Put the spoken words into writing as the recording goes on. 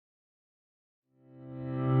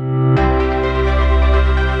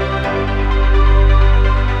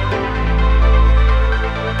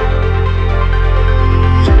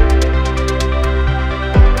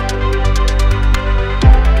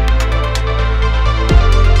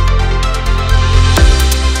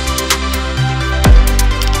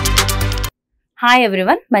Hi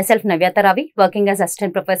everyone, myself Navyatha working as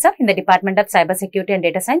Assistant Professor in the Department of Cybersecurity and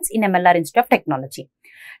Data Science in MLR Institute of Technology.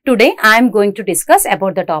 Today I am going to discuss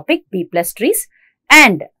about the topic B+ trees,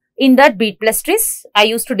 and in that B+ trees I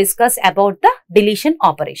used to discuss about the deletion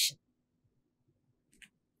operation.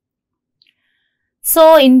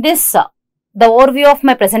 So in this, the overview of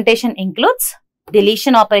my presentation includes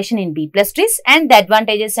deletion operation in B+ trees and the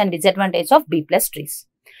advantages and disadvantages of B+ trees.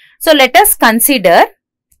 So let us consider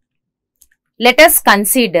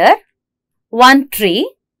one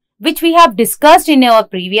tree which we have discussed in our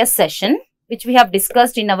previous session,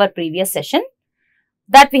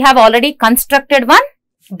 that we have already constructed one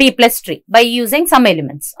B+ tree by using some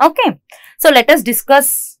elements. Okay. So let us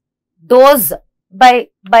discuss those by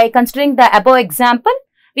considering the above example.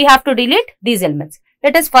 We have to delete these elements.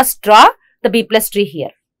 Let us first draw the B+ tree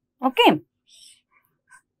here. Okay.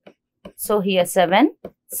 So here 7,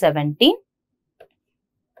 17,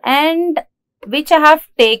 and which I have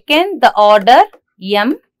taken the order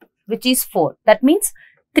M, which is 4. That means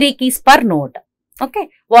 3 keys per node. Okay.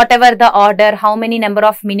 Whatever the order, how many number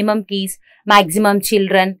of minimum keys, maximum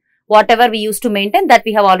children, whatever we used to maintain, that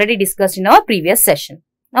we have already discussed in our previous session.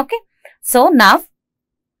 Okay. So now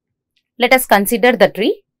let us consider the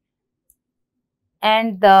tree,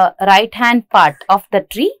 and the right hand part of the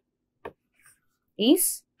tree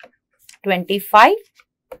is 25,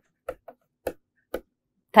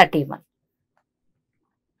 31.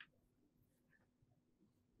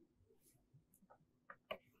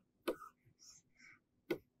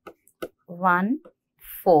 One,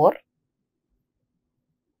 4,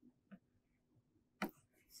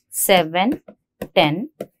 7, 10,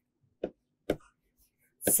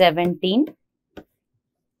 17,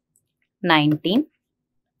 19,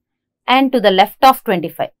 and to the left of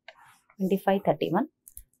 25, 31.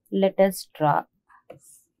 Let us draw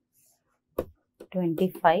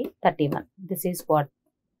 25, 31. This is what?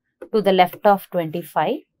 To the left of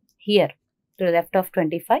 25, here, to the left of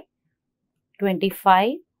 25,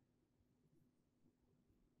 25,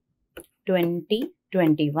 20,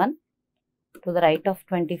 21, to the right of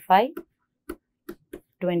 25,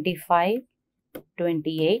 25,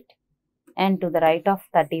 28, and to the right of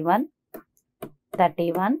 31,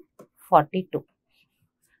 31, 42.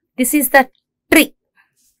 This is the tree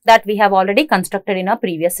that we have already constructed in our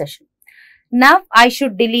previous session. Now I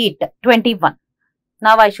should delete 21.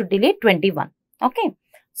 Okay.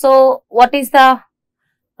 So what is the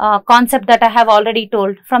concept that I have already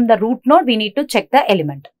told? From the root node we need to check the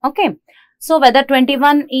element. Okay. So whether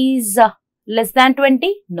 21 is less than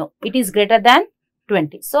 20? No, it is greater than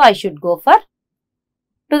 20. So I should go for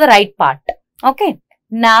to the right part. Okay.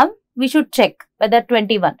 Now we should check whether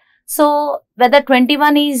 21. So whether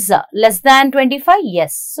 21 is less than 25?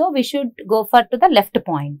 Yes. So we should go for to the left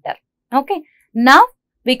pointer. Okay. Now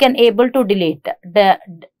we can able to delete the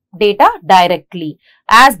data directly,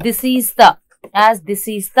 as this is the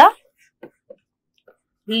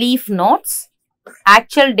leaf nodes.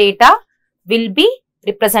 Actual data will be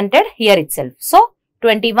represented here itself. So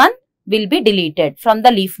 21 will be deleted from the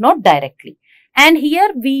leaf node directly. And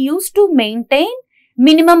here we used to maintain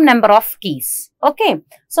minimum number of keys. Okay.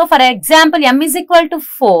 So for example, M is equal to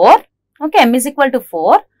 4. Okay. M is equal to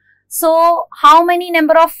 4. So how many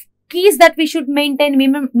number of keys that we should maintain?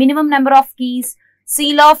 Minimum number of keys,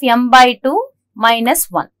 ceil of M by 2 minus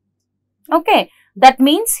 1. Okay. That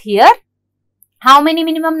means here, how many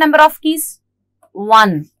minimum number of keys?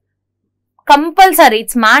 1. Compulsory,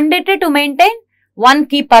 it's mandatory to maintain 1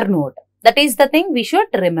 key per node. That is the thing we should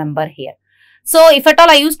remember here. So if at all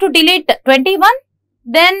I used to delete 21,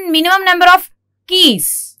 then minimum number of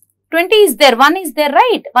keys, 20 is there, 1 is there,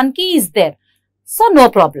 right? 1 key is there. So no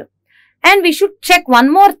problem. And we should check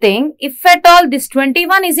one more thing. If at all this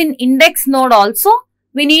 21 is in index node also,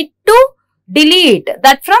 we need to delete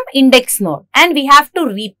that from index node, and we have to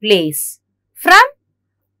replace from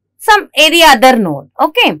some any other node.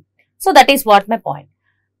 Okay. So that is what my point.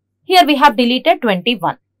 Here we have deleted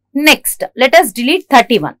 21. Next, let us delete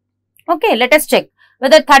 31. Okay. Let us check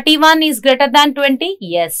whether 31 is greater than 20.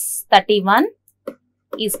 Yes. 31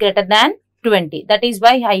 is greater than 20. That is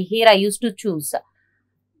why here I used to choose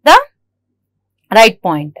the right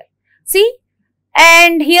pointer. See,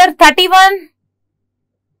 and here 31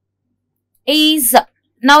 is,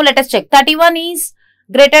 now let us check, 31 is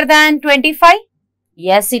greater than 25.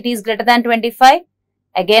 Yes, it is greater than 25.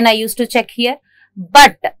 Again I used to check here,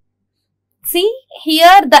 but see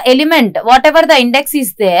here the element, whatever the index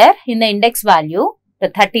is there in the index value, the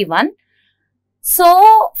 31.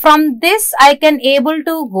 So from this I can able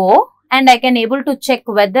to go and I can able to check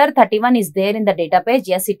whether 31 is there in the data page.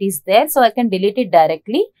 Yes, it is there. So I can delete it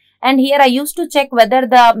directly And here I used to check whether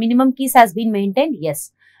the minimum keys has been maintained.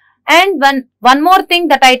 Yes. And one more thing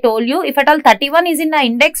that I told you, if at all 31 is in the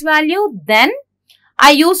index value, then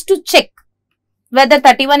I used to check whether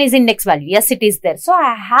 31 is index value. Yes, it is there. So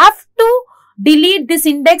I have to delete this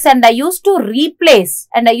index and I used to replace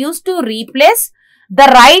the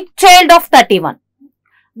right child of 31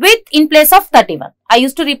 with in place of 31. I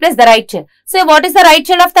used to replace the right child. So what is the right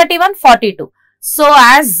child of 31? 42. So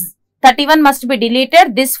as 31 must be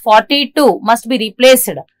deleted, this 42 must be replaced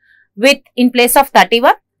with in place of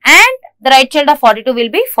 31 and the right child of 42 will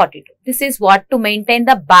be 42. This is what to maintain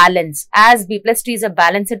the balance. As B plus T is a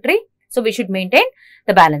balanced tree, so we should maintain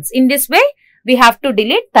the balance. In this way, we have to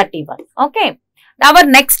delete 31. Okay. Our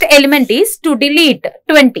next element is to delete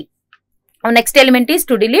 20. Our next element is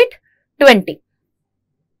to delete 20.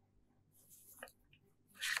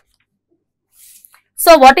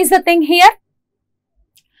 So what is the thing here?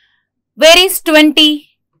 Where is 20?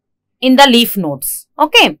 In the leaf nodes.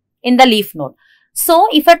 Okay. In the leaf node. So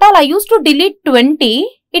if at all I used to delete 20,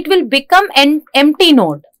 it will become an empty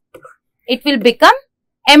node. It will become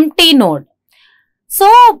empty node. So,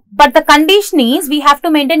 but the condition is we have to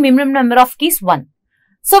maintain minimum number of keys 1.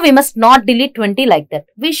 So, we must not delete 20 like that.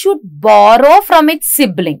 We should borrow from its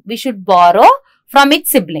sibling. We should borrow from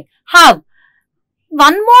its sibling. How?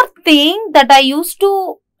 One more thing that I used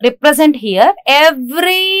to represent here,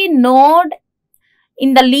 every node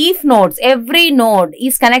in the leaf nodes, every node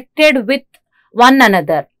is connected with one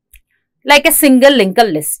another like a single linked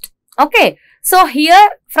list. Okay. So, here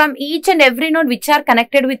from each and every node which are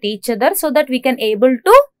connected with each other so that we can able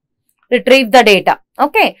to retrieve the data.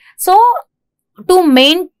 Okay. So, to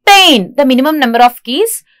maintain the minimum number of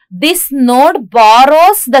keys, this node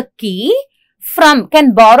borrows the key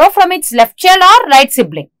can borrow from its left child or right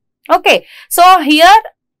sibling. Okay. So, here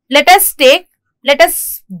let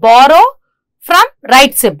us borrow from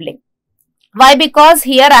right sibling. Why? Because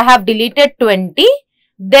here I have deleted 20,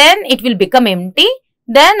 then it will become empty.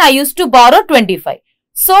 Then I used to borrow 25.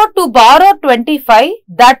 So, to borrow 25,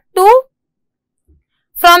 that too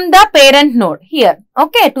from the parent node here.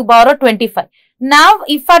 Okay, to borrow 25. Now,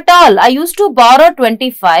 if at all I used to borrow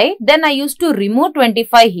 25, then I used to remove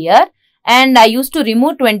 25 here and I used to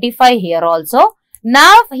remove 25 here also.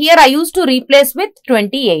 Now, here I used to replace with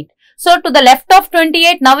 28. So, to the left of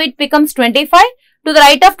 28, now it becomes 25. To the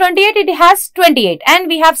right of 28, it has 28 and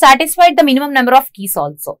we have satisfied the minimum number of keys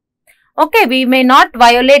also. Okay, we may not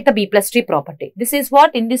violate the B plus T property. This is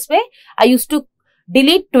what in this way I used to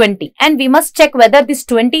delete 20 and we must check whether this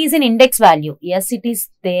 20 is an index value. Yes, it is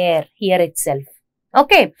there here itself.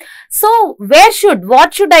 Okay, so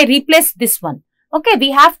what should I replace this one? Okay,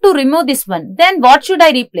 we have to remove this one. Then what should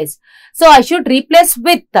I replace? So I should replace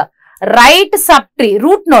with the right subtree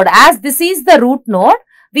root node. As this is the root node,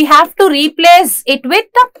 we have to replace it with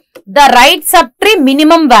the right subtree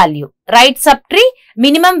minimum value. Right subtree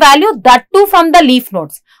minimum value, that too from the leaf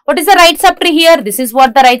nodes. What is the right subtree here? This is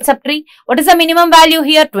what the right subtree. What is the minimum value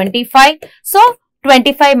here? 25. So,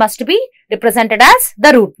 25 must be represented as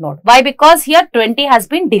the root node. Why? Because here 20 has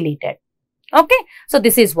been deleted. Okay. So,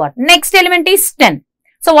 this is what. Next element is 10.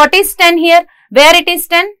 So, what is 10 here? Where it is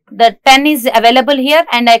 10? The 10 is available here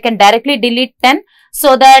and I can directly delete 10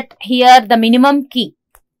 so that here the minimum key,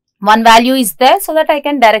 one value is there so that I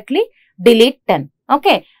can directly delete 10.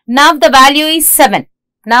 Okay. Now the value is 7.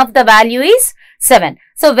 Now the value is 7.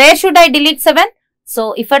 So where should I delete 7?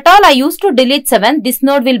 So if at all I used to delete 7, this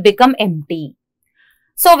node will become empty.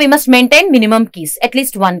 So we must maintain minimum keys, at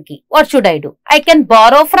least one key. What should I do? I can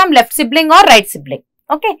borrow from left sibling or right sibling.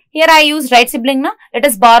 Okay. Here I use right sibling now. Let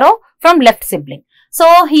us borrow from left sibling.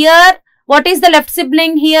 So here, what is the left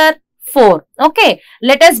sibling here? 4. Okay.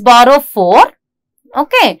 Let us borrow 4.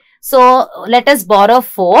 Okay. So let us borrow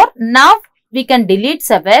 4. Now we can delete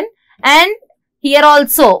 7 and here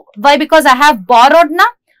also. Why? Because I have borrowed now.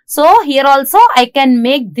 So here also I can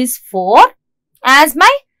make this 4 as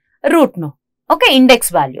my root node. Okay. Index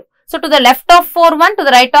value. So to the left of 4, 1, to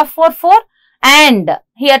the right of 4, 4 and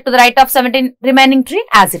here to the right of 17 remaining tree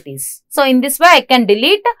as it is. So in this way I can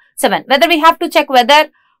delete 7. Whether we have to check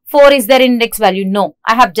whether 4 is their index value? No.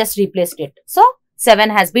 I have just replaced it. So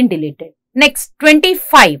 7 has been deleted. Next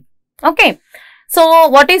 25. Okay. So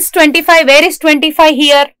what is 25? Where is 25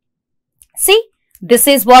 here? See, this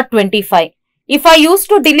is what 25. If I used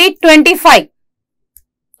to delete 25,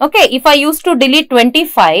 okay, if I used to delete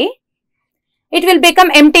 25, it will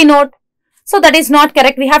become empty node. So that is not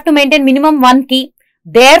correct. We have to maintain minimum one key.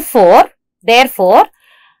 Therefore,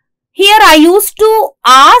 here I used to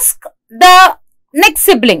ask the next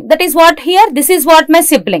sibling. That is what here, this is what my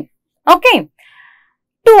sibling. Okay.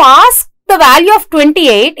 To ask the value of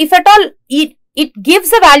 28, if at all it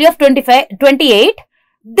gives a value of 28,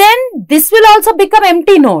 then this will also become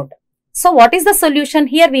empty node. So what is the solution?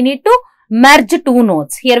 Here we need to merge two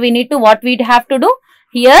nodes. Here we need to, what we have to do?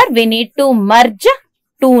 Here we need to merge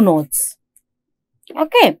two nodes.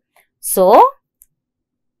 Okay. So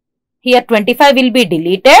here 25 will be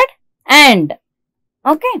deleted and,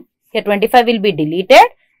 okay, here 25 will be deleted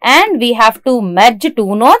and we have to merge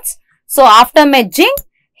two nodes. So after merging,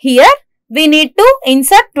 here we need to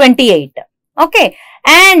insert 28. Okay.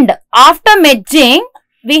 And after merging,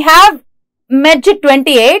 we have merged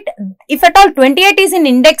 28. If at all 28 is in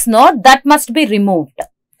index node, that must be removed.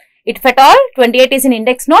 If at all 28 is in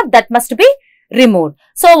index node, that must be removed.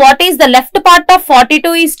 So what is the left part of 42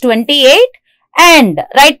 is 28 and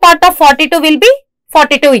right part of 42 will be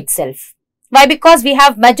 42 itself. Why? Because we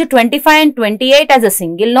have merged 25 and 28 as a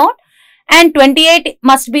single node and 28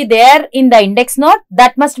 must be there in the index node,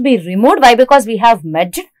 that must be removed. Why? Because we have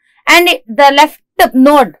merged and the left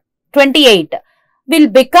node 28 will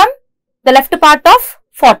become the left part of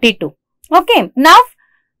 42. Okay. Now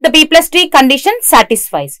the B plus tree condition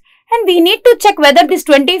satisfies. And we need to check whether this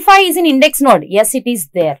 25 is in index node. Yes, it is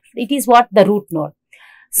there. It is what? The root node.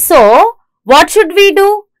 So, what should we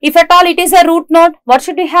do? If at all it is a root node, what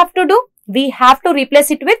should we have to do? We have to replace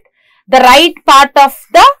it with the right part of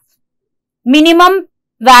the minimum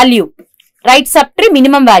value. Right subtree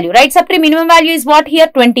minimum value. Right subtree minimum value is what here?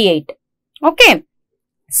 28. Okay.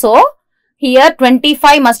 So, here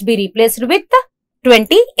 25 must be replaced with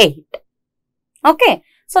 28. Okay.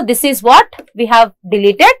 So, this is what we have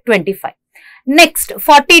deleted 25. Next,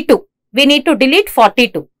 42. We need to delete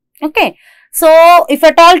 42. Okay. So, if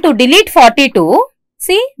at all to delete 42,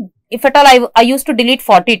 see, if at all I used to delete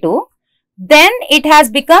 42, then it has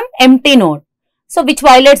become empty node. So, which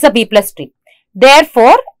violates the B plus tree.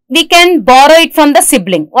 Therefore, we can borrow it from the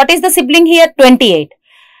sibling. What is the sibling here? 28.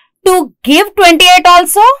 To give 28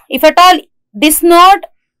 also, if at all this node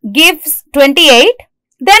gives 28,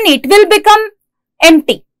 then it will become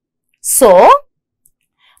empty. So,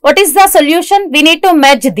 what is the solution? We need to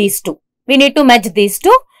merge these two. We need to merge these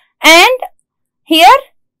two and here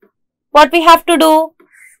what we have to do?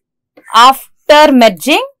 After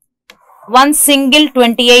merging, one single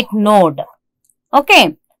 28 node.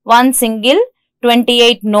 Okay. One single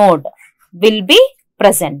 28 node will be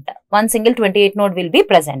present. One single 28 node will be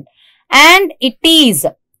present. And it is,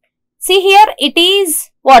 see here, it is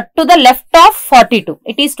what? To the left of 42.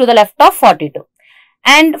 It is to the left of 42.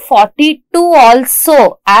 And 42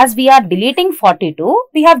 also, as we are deleting 42,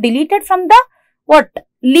 we have deleted from the what?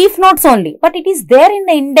 Leaf nodes only. But it is there in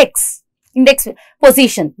the index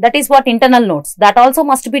position. That is what? Internal nodes. That also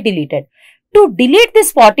must be deleted. To delete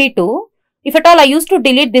this 42, if at all I used to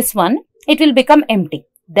delete this one, it will become empty.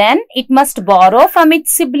 Then it must borrow from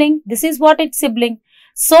its sibling. This is what? Its sibling.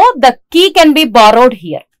 So, the key can be borrowed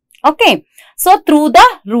here. Okay. So, through the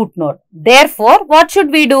root node. Therefore, what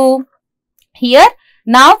should we do? Here,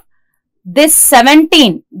 now, this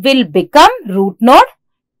 17 will become root node.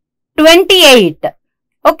 28,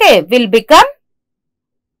 okay, will become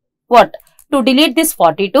what? To delete this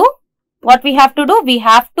 42, what we have to do? We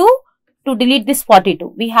have to delete this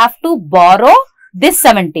 42. We have to borrow this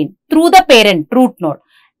 17 through the parent root node.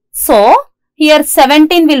 So, here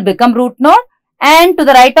 17 will become root node and to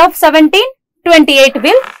the right of 17, 28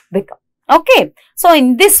 will become. Okay. So,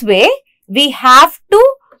 in this way, we have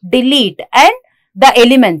to delete and the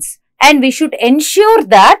elements and we should ensure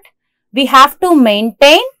that we have to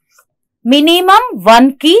maintain minimum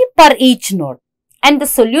one key per each node. And the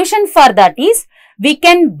solution for that is we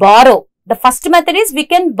can borrow. The first method is we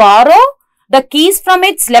can borrow the keys from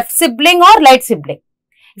its left sibling or right sibling.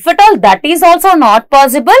 If at all that is also not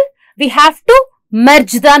possible, we have to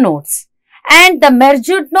merge the nodes. And the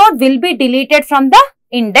merged node will be deleted from the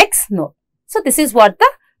index node. So, this is what the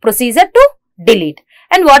procedure to delete.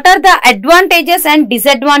 And what are the advantages and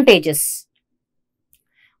disadvantages?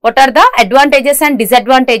 What are the advantages and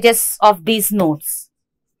disadvantages of these nodes?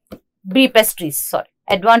 B plus trees, sorry.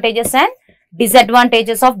 Advantages and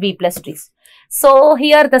disadvantages of B plus trees. So,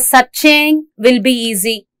 here the searching will be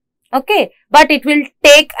easy. Okay. But it will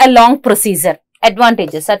take a long procedure.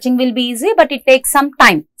 Advantages. Searching will be easy, but it takes some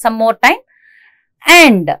time, some more time.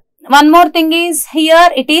 And one more thing is here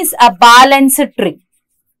it is a balanced tree.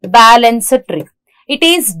 Balanced tree. It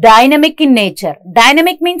is dynamic in nature.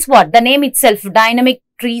 Dynamic means what? The name itself, dynamic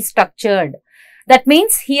tree structured. That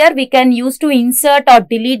means here we can use to insert or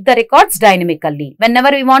delete the records dynamically.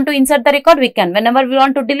 Whenever we want to insert the record, we can. Whenever we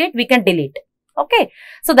want to delete, we can delete. Okay.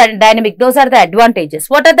 So, that dynamic, those are the advantages.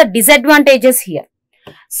 What are the disadvantages here?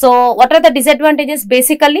 So, what are the disadvantages?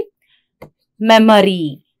 Basically,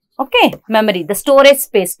 memory. Okay. Memory, the storage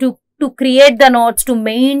space. To to create the nodes, to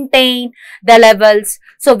maintain the levels.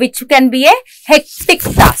 So which can be a hectic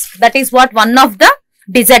task. That is what one of the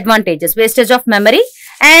disadvantages, wastage of memory.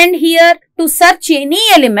 And here to search any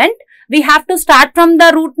element, we have to start from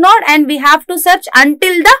the root node and we have to search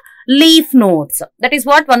until the leaf nodes. That is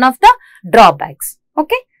what one of the drawbacks.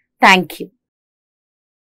 Okay. Thank you.